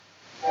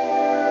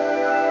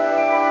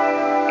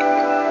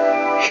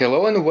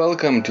Hello and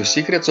welcome to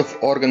Secrets of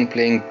Organ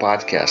Playing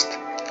podcast.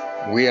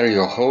 We are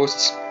your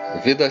hosts,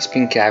 Vidas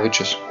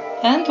Pinkevičius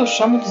and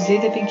Aušra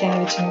Mutuzėtė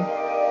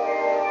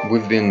Pinkevičienė.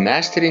 We've been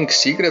mastering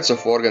secrets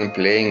of organ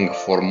playing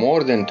for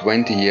more than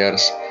 20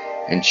 years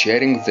and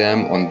sharing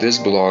them on this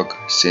blog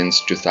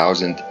since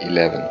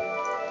 2011.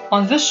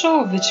 On this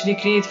show, which we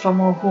create from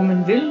our home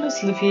in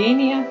Vilnius,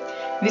 Lithuania,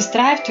 we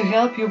strive to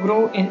help you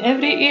grow in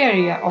every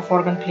area of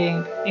organ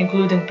playing,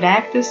 including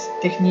practice,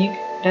 technique,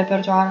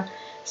 repertoire,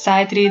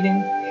 sight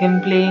reading, hymn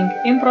playing,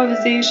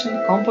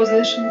 improvisation,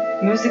 composition,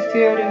 music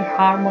theory,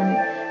 harmony,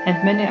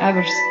 and many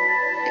others.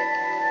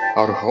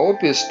 Our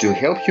hope is to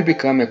help you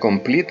become a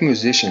complete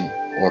musician,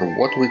 or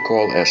what we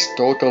call as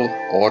total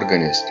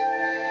organist,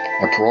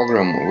 a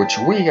program which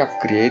we have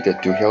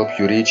created to help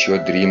you reach your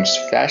dreams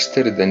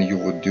faster than you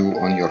would do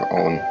on your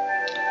own.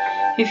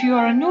 If you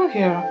are new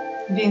here,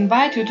 we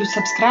invite you to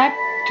subscribe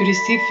to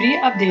receive free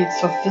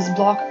updates of this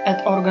blog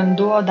at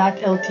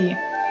organduo.lt.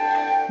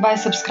 By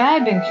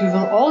subscribing, you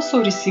will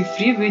also receive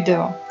free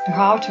video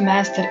how to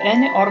master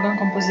any organ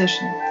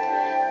composition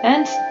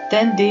and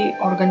 10-day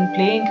organ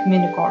playing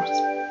mini course.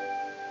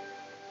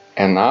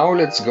 And now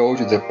let's go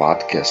to the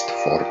podcast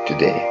for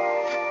today.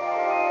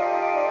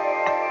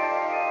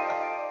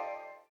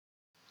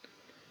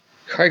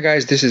 Hi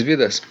guys, this is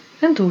Vidas.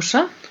 And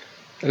Aušra.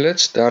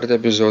 Let's start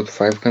episode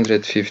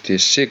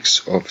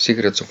 556 of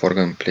Secrets of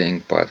Organ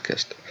Playing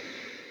podcast.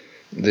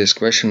 This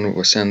question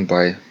was sent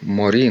by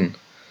Maureen,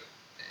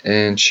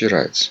 and she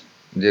writes,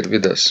 Dear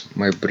Vidas,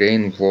 my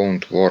brain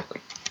won't work.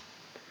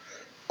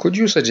 Could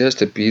you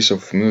suggest a piece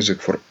of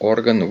music for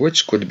organ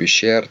which could be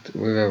shared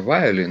with a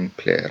violin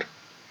player?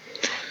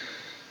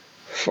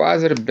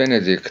 Father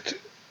Benedict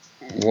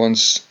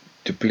wants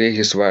to play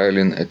his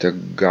violin at a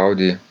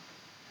Gaudi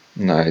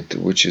night,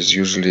 which is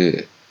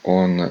usually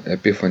on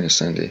Epiphany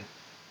Sunday.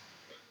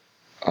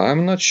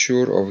 I'm not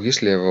sure of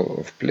his level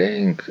of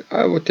playing.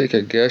 I would take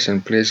a guess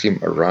and place him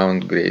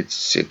around grade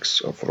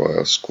 6 of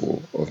Royal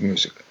School of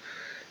Music.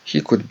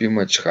 He could be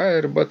much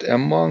higher, but a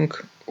monk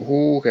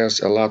who has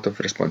a lot of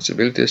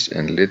responsibilities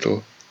and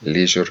little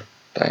leisure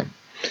time.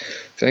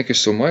 Thank you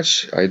so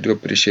much. I do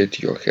appreciate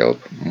your help,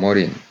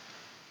 Maureen.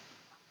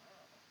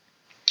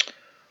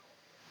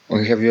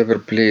 Have you ever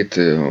played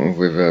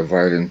with a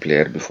violin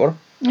player before?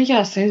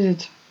 Yes, I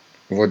did.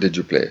 What did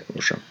you play,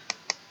 Aušra?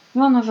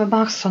 One of a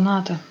Bach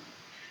sonata.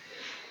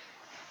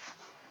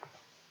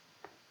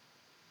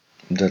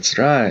 That's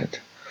right.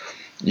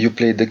 You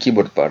played the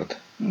keyboard part.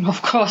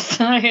 Of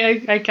course,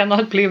 I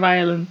cannot play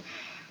violin.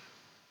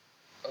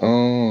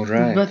 Oh,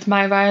 right. But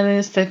my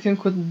violinist, I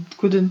think,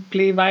 couldn't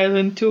play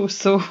violin too,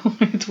 so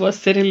it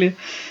was a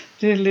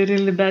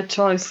really bad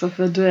choice of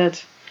a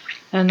duet.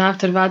 And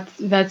after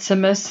that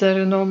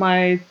semester,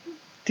 my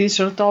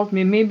teacher told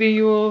me, maybe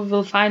you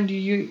will find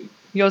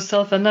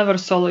yourself another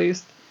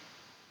soloist.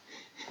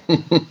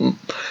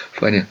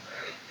 Funny.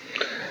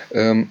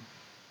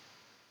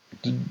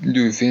 Do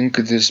you think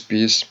this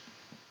piece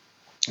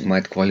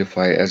might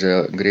qualify as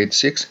a grade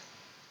 6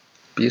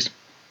 piece?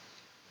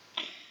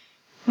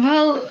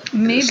 Well,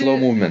 maybe slow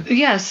movement.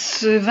 Yes,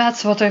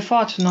 that's what I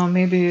thought.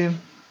 Maybe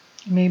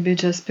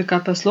just pick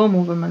up a slow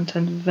movement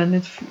and then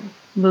it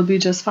will be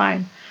just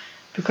fine,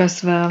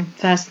 because the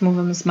fast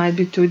movements might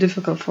be too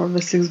difficult for the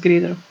 6th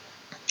grader.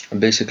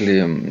 Basically,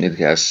 it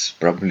has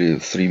probably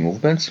 3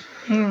 movements: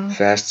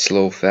 fast,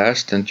 slow,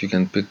 fast, and you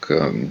can pick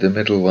the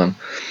middle one.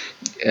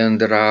 And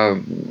there are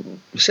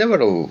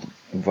several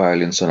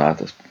violin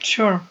sonatas.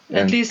 Sure,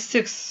 at least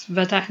 6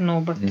 that I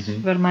know, but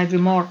there might be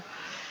more.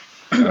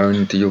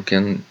 And you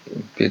can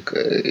pick.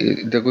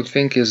 The good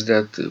thing is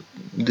that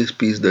this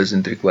piece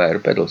doesn't require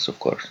pedals, of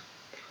course.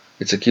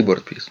 It's a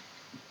keyboard piece.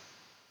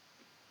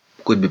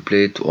 Could be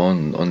played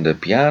on the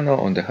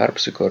piano, on the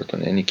harpsichord,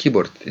 on any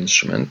keyboard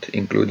instrument,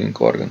 including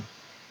organ.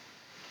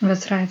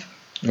 That's right.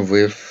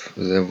 With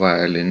the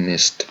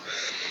violinist.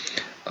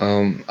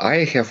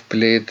 I have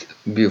played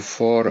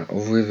before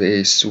with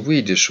a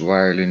Swedish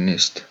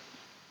violinist,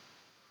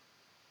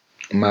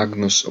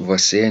 Magnus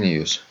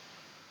Vasenius.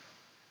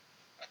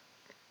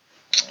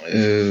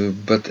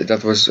 But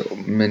that was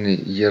many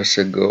years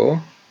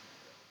ago.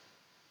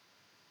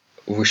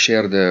 We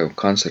shared a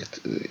concert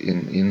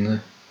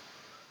in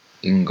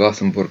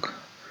Gothenburg,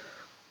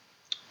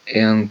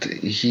 and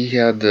he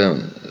had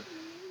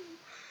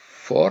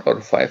 4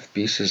 or 5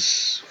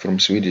 pieces from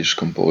Swedish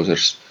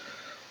composers,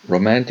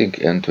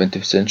 romantic and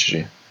 20th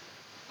century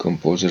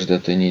composers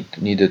that I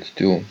needed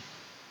to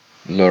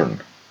learn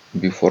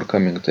before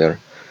coming there.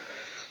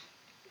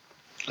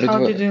 How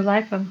did you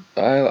like them?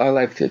 I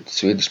liked it.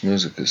 Swedish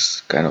music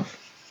was kind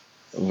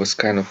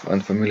of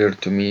unfamiliar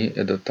to me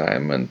at the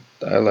time, and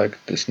I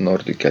liked this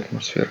Nordic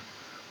atmosphere.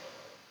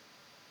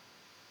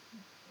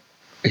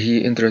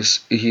 He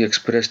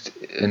expressed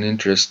an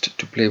interest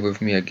to play with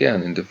me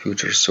again in the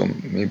future, so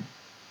maybe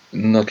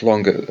not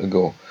long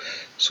ago,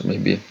 so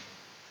maybe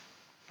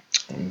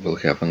we'll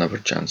have another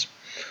chance.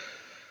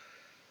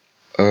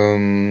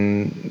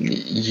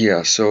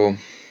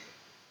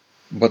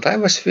 But I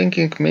was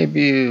thinking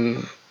maybe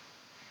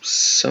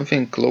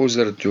something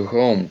closer to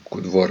home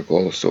could work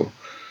also.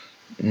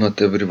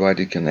 not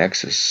everybody can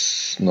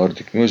access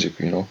Nordic music,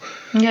 you know.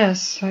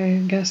 Yes,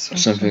 I guess so.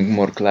 Something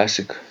more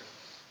classic.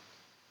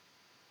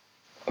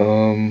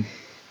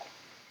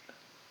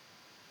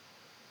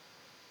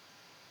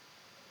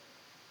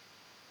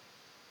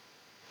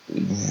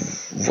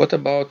 What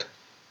about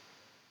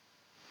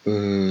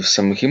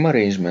some hymn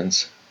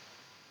arrangements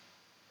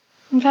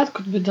That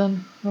could be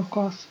done, of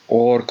course.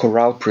 or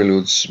chorale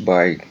preludes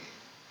by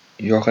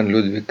Johann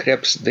Ludwig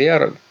Krebs? They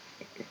are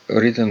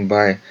written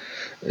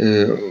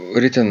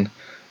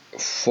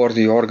for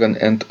the organ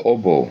and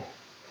oboe,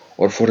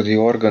 or for the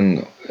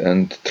organ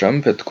and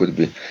trumpet could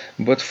be.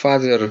 But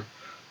Father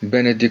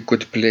Benedict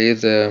could play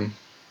the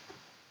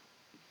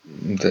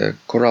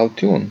chorale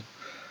tune,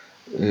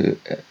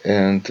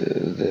 and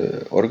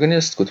the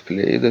organist could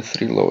play the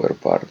three lower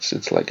parts.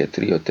 It's like a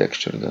trio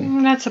texture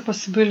then. That's a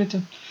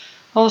possibility.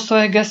 Also,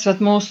 I guess that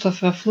most of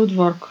the flute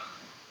work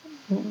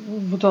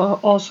would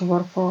also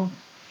work for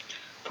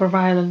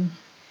violin.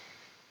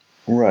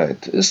 Right.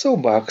 So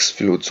Bach's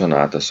flute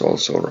sonatas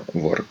also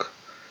work.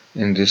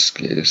 In this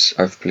case,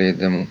 I've played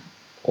them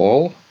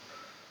all,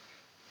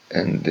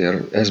 and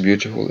they're as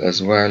beautiful as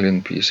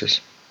violin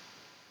pieces.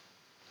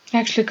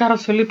 Actually, Carl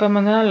Felipe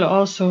Emanuel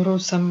also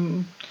wrote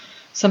some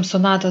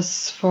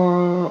sonatas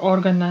for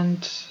organ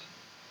and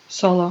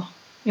solo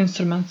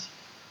instruments.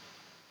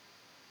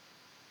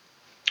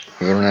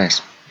 Very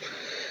nice.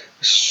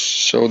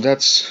 So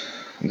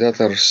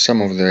that are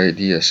some of the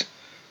ideas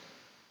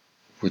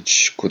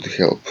which could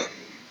help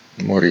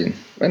Maureen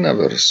and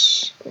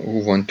others who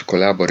want to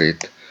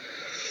collaborate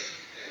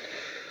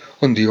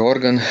on the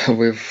organ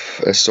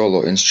with a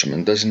solo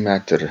instrument. Doesn't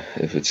matter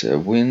if it's a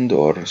wind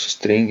or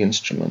string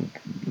instrument,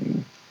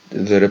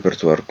 the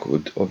repertoire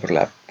could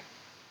overlap.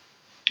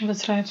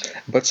 That's right.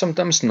 But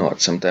sometimes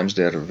not. Sometimes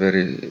they are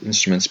very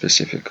instrument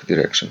specific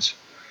directions.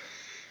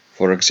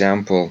 For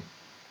example,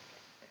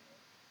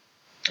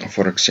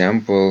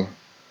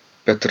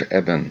 Petr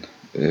Eben,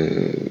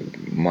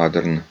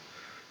 modern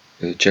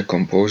Czech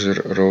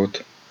composer,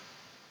 wrote,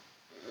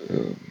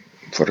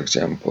 for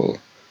example,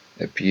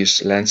 a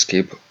piece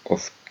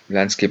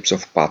Landscapes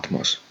of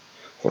Patmos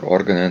for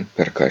organ and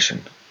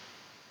percussion.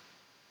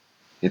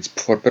 It's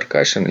for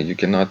percussion. You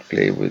cannot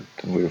play with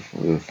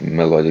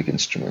melodic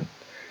instrument,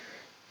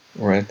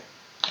 right?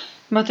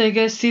 But I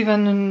guess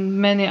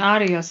even many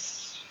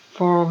arias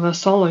for the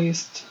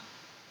soloist,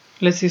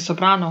 let's say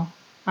soprano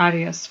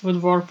arias,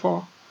 would work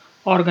for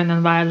organ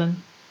and violin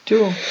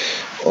too.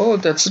 Oh,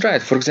 that's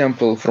right. For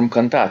example, from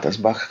cantatas,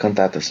 Bach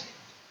cantatas.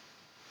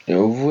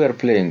 We are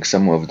playing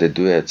some of the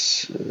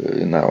duets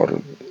in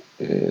our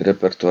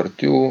repertoire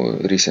too.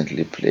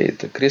 Recently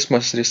played a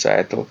Christmas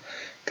recital,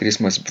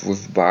 Christmas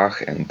with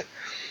Bach, and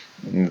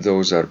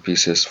those are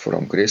pieces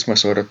from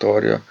Christmas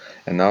oratorio,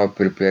 and now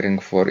preparing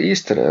for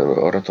Easter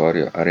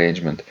oratorio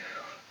arrangement.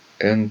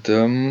 And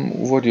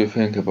what do you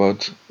think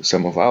about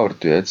some of our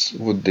duets?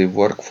 Would they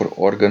work for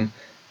organ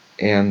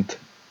and,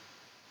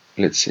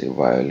 let's say,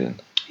 violin?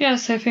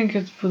 Yes, I think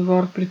it would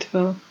work pretty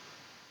well.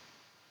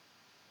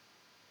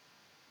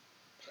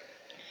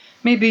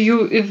 Maybe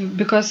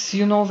because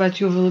you know that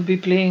you will be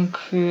playing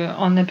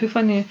on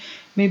Epiphany,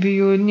 maybe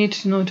you need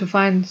to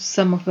find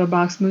some of the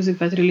Bach's music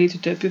that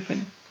related to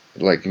Epiphany.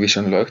 Like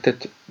Vision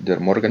Leuchtet, der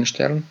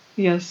Morgenstern?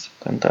 Yes.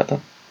 Cantata.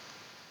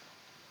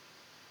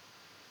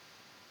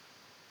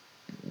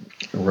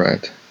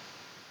 Right.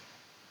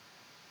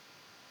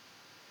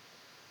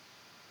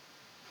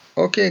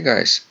 Okay,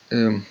 guys.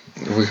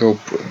 We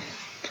hope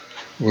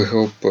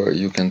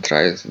you can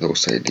try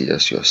those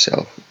ideas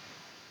yourself.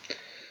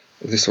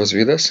 This was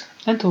Vidas.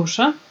 And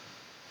Ausra.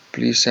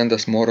 Please send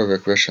us more of your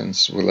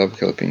questions. We love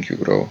helping you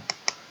grow.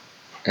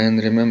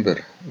 And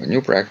remember, when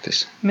you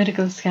practice,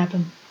 miracles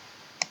happen.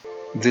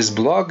 This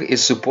blog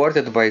is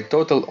supported by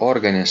Total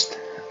Organist,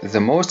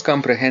 the most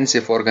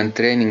comprehensive organ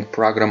training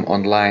program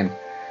online,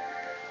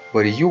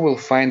 where you will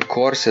find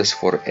courses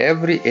for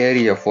every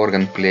area of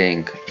organ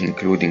playing,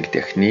 including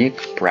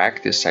technique,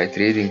 practice, sight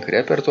reading,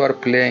 repertoire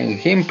playing,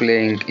 hymn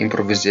playing,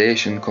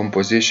 improvisation,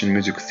 composition,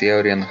 music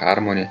theory and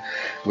harmony,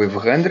 with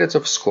hundreds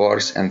of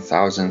scores and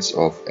thousands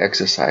of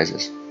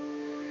exercises.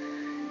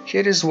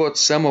 Here is what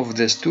some of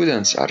the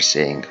students are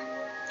saying.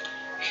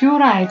 Hugh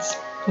writes,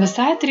 "The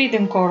sight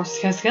reading course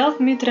has helped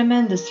me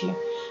tremendously.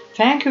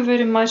 Thank you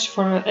very much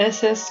for your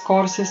essays,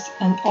 courses,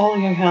 and all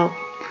your help."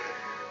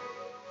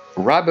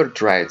 Robert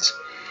writes,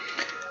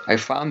 I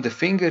found the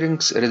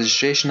fingerings,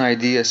 registration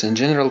ideas, and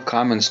general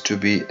comments to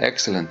be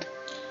excellent.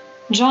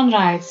 John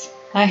writes,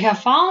 "I have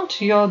found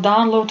your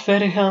download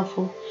very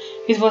helpful.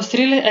 It was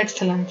really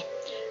excellent.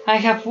 I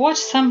have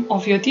watched some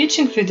of your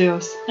teaching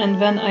videos, and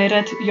when I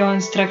read your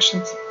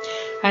instructions,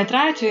 I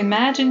tried to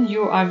imagine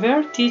you are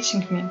there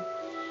teaching me.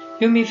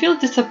 You may feel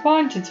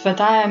disappointed that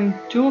I am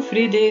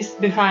 2-3 days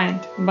behind,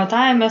 but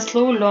I am a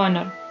slow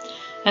learner,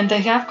 and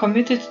I have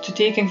committed to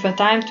taking the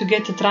time to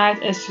get it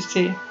right, as you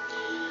say.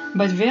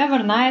 But the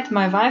other night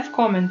my wife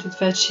commented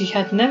that she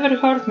had never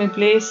heard me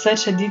play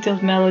such a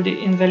detailed melody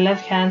in the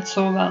left hand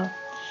so well.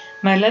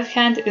 My left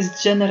hand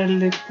is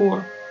generally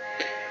poor."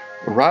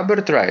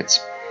 Robert writes,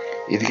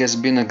 It has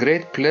been a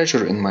great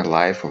pleasure in my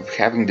life of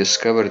having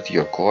discovered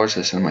your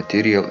courses and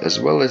material as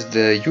well as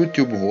the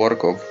YouTube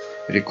work of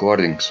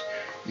recordings.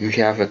 You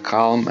have a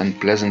calm and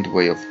pleasant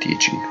way of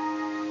teaching.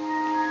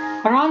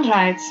 Ron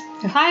writes,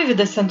 "Hi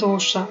Vidas and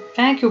Ausra,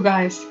 thank you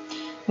guys.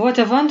 What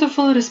a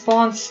wonderful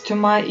response to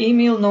my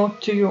email note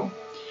to you.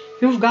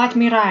 You've got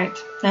me right,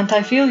 and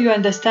I feel you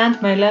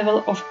understand my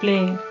level of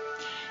playing.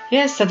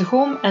 Yes, at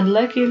home and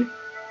lucky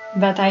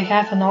that I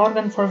have an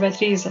organ for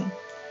that reason.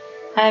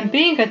 I am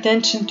paying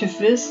attention to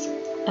this,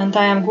 and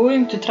I am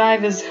going to try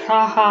this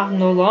haha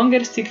no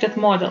longer secret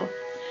model.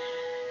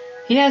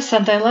 Yes,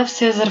 and I love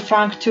Cesar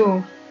Frank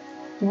too.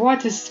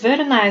 What is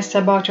very nice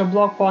about your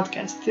blog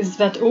podcast is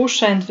that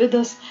Ausra and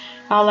Vidas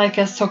are like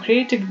a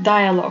Socratic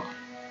dialogue,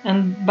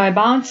 and by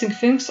bouncing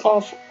things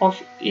off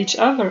of each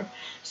other,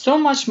 so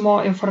much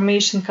more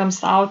information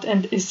comes out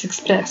and is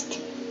expressed.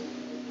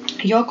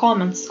 Your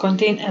comments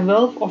contain a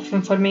wealth of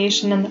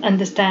information and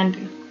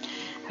understanding.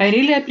 I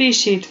really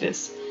appreciate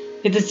this.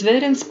 It is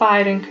very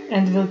inspiring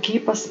and will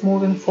keep us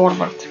moving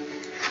forward."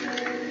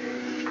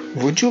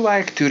 Would you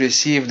like to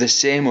receive the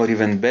same or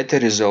even better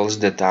results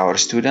that our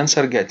students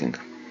are getting?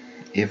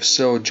 If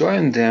so,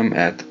 join them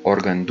at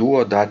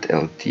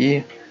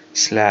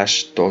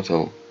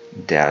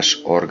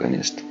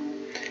organduo.lt/total-organist.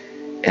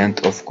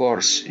 And of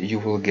course, you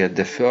will get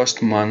the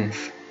first month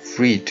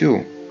free too.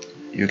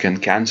 You can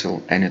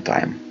cancel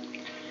anytime.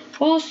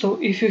 Also,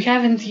 if you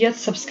haven't yet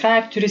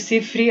subscribed to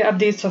receive free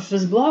updates of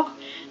this blog,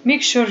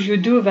 make sure you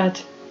do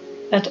that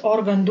at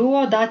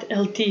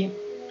organduo.lt.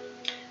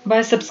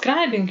 By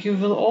subscribing, you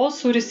will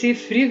also receive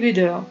free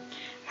video,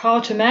 how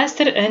to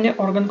master any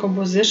organ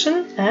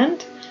composition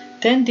and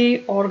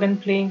 10-day organ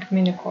playing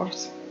mini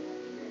course.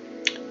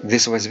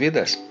 This was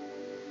Vidas.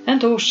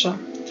 And Ausra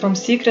from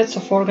Secrets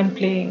of Organ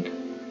Playing.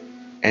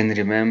 And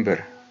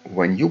remember,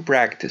 when you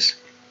practice,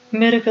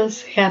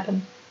 Miracles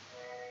happen.